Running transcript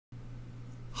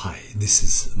Hi, this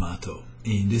is Mato.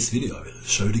 In this video I will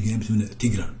show you the game between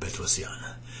Tigran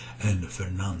Petrosian and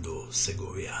Fernando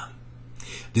Segovia.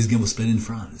 This game was played in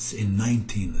France in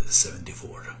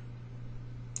 1974.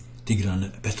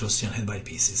 Tigran Petrosian had white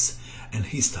pieces and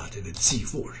he started with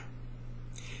c4.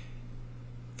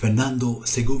 Fernando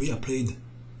Segovia played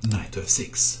knight to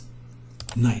f6,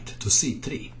 knight to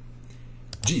c3,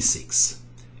 g6,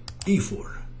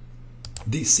 e4,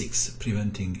 d6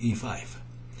 preventing e5,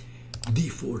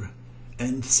 d4,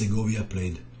 and Segovia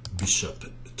played bishop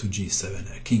to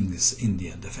g7, a king's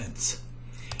Indian defense.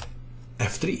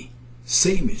 f3,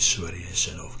 same-ish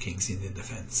variation of king's Indian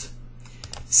defense.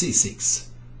 c6,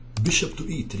 bishop to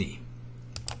e3,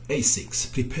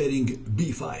 a6, preparing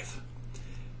b5,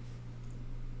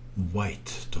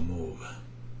 white to move.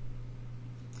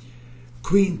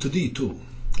 Queen to d2,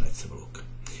 let's have a look.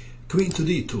 Queen to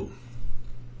d2,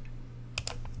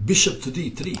 bishop to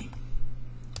d3,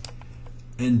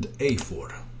 and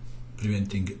a4,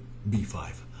 preventing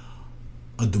b5,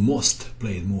 are the most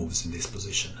played moves in this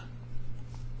position.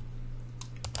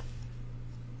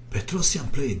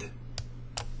 Petrosian played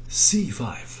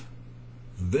c5,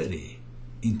 very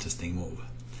interesting move,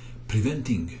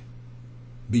 preventing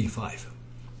b5.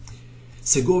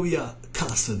 Segovia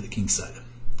castled kingside.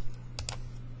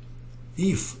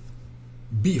 If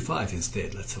b5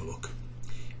 instead, let's have a look.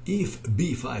 If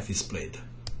b5 is played,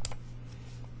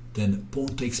 then pawn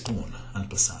takes pawn en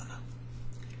passant.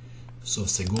 So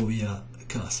Segovia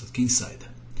castled kingside.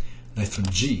 Knight from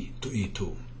g to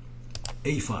e2,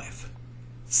 a5,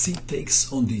 c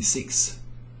takes on d6,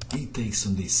 e takes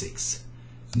on d6,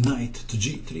 knight to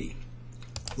g3,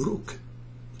 rook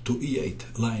to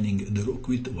e8, lining the rook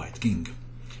with white king,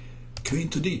 queen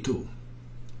to d2,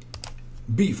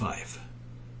 b5,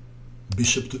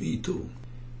 bishop to e2,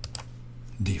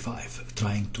 d5,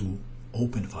 trying to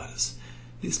open files.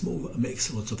 This move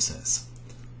makes lots of sense.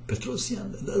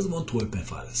 Petrosian doesn't want to open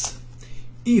files.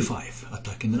 e5,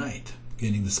 attacking the knight,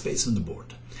 gaining the space on the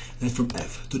board. Knight from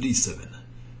f to d7,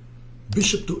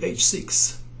 bishop to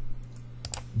h6,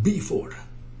 b4,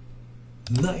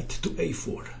 knight to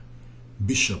a4,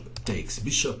 bishop takes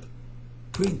bishop,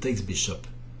 queen takes bishop,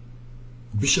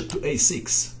 bishop to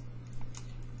a6,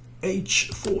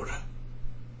 h4,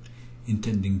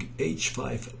 intending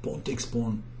h5, pawn takes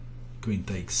pawn, queen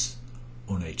takes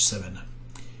on h7,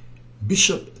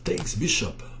 bishop takes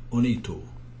bishop on e2,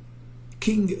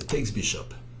 king takes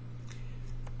bishop,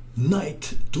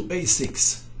 knight to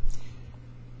a6.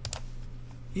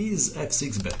 Is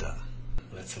f6 better?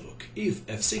 Let's have a look. If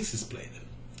f6 is played,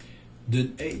 then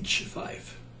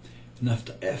h5, and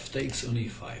after f takes on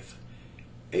e5,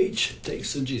 h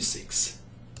takes on g6,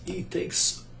 e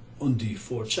takes on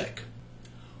d4 check.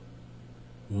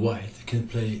 White can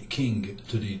play king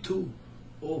to d2,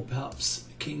 or perhaps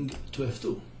king to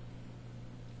f2.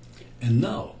 And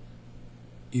now,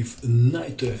 if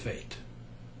knight to f8,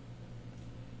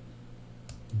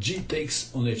 g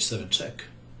takes on h7 check,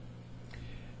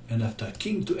 and after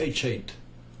king to h8,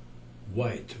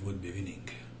 white would be winning.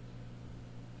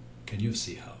 Can you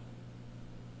see how?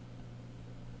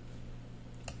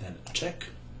 Then check,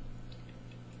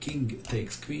 king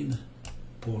takes queen,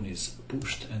 pawn is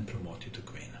pushed and promoted to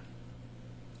queen.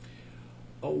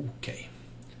 Okay,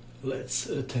 let's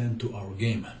return to our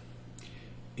game.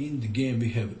 In the game we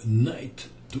have knight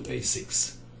to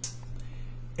a6,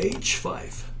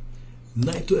 h5,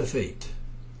 knight to f8,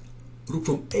 rook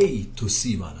from a to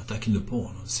c1, attacking the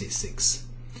pawn on c6,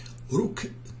 rook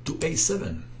to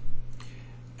a7,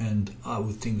 and I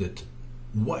would think that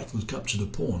white would capture the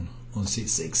pawn on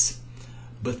c6,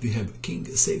 but we have king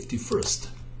safety first,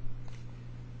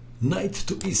 knight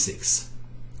to e6,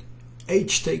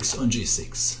 h takes on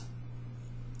g6,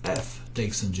 f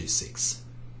takes on g6,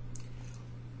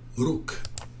 rook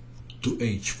to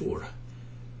h4,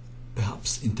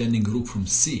 perhaps intending rook from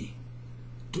c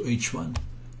to h1,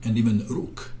 and even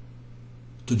rook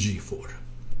to g4,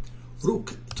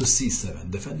 rook to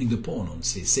c7, defending the pawn on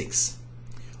c6,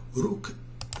 rook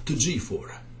to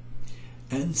g4,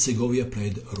 and Segovia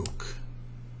played rook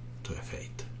to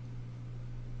f8.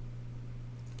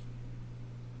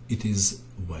 It is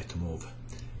white move.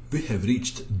 We have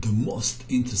reached the most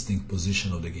interesting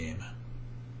position of the game.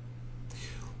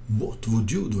 What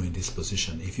would you do in this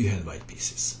position if you had white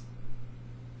pieces?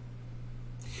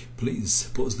 Please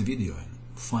pause the video and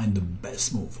find the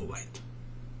best move for white.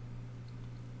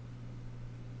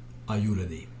 Are you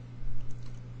ready?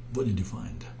 What did you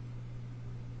find?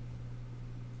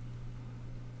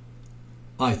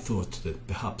 I thought that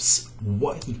perhaps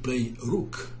white would play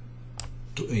rook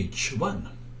to h1.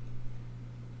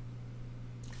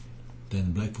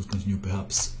 Then black would continue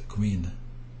perhaps queen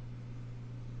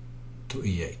to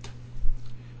e8.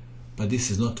 But this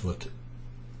is not what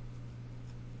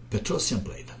Petrosian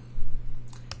played.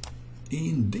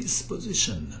 In this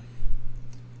position,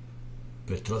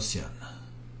 Petrosian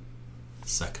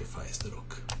sacrificed the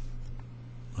rook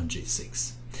on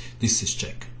g6. This is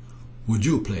check. Would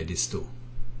you play this too?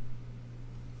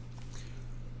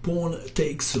 Pawn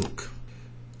takes rook.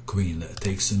 Queen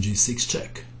takes on g6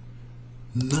 check.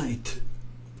 Knight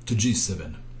to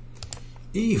g7.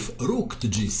 If rook to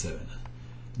g7,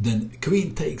 then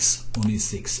queen takes on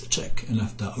e6 check, and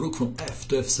after rook from f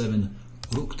to f7,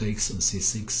 rook takes on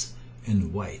c6,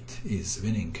 and white is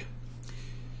winning.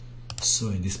 So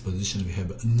in this position we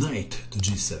have knight to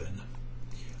g7,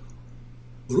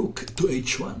 rook to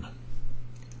h1,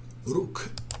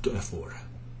 rook to f4,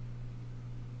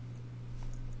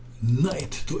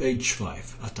 knight to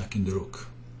h5, attacking the rook.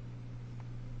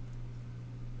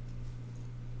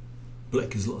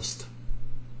 Black is lost.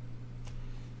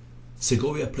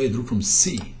 Segovia played rook from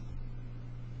c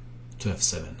to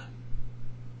f7.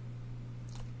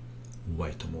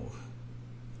 White to move.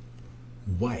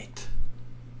 White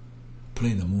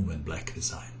played a move and black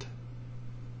resigned.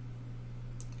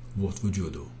 What would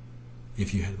you do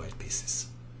if you had white pieces?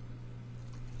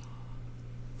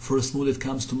 First move that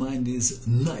comes to mind is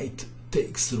knight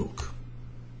takes rook.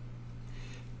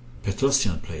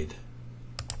 Petrosian played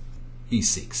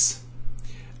e6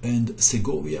 and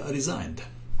Segovia resigned.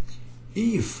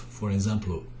 If, for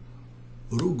example,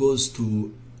 rook goes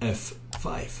to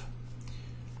f5,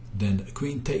 then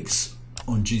queen takes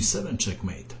on g7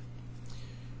 checkmate.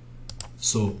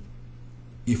 So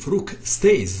if rook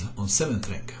stays on 7th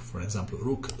rank, for example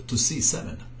rook to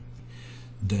c7,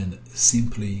 then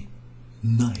simply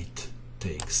knight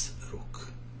takes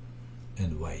rook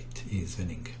and white is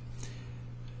winning.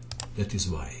 That is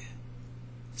why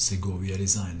Segovia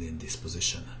resigned in this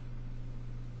position.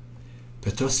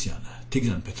 Petrosian,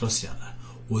 Tigran Petrosian,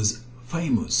 was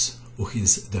famous for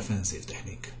his defensive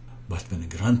technique, but when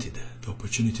granted the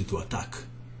opportunity to attack,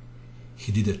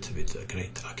 he did it with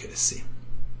great accuracy.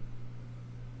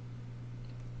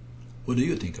 What do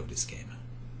you think of this game?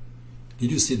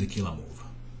 Did you see the killer move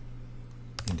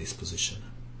in this position?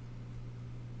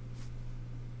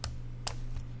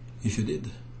 If you did,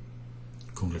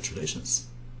 congratulations.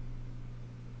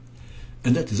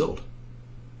 And that is all.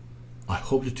 I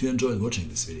hope that you enjoyed watching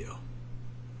this video.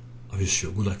 I wish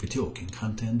you good luck with your king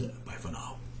hunt and bye for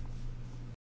now.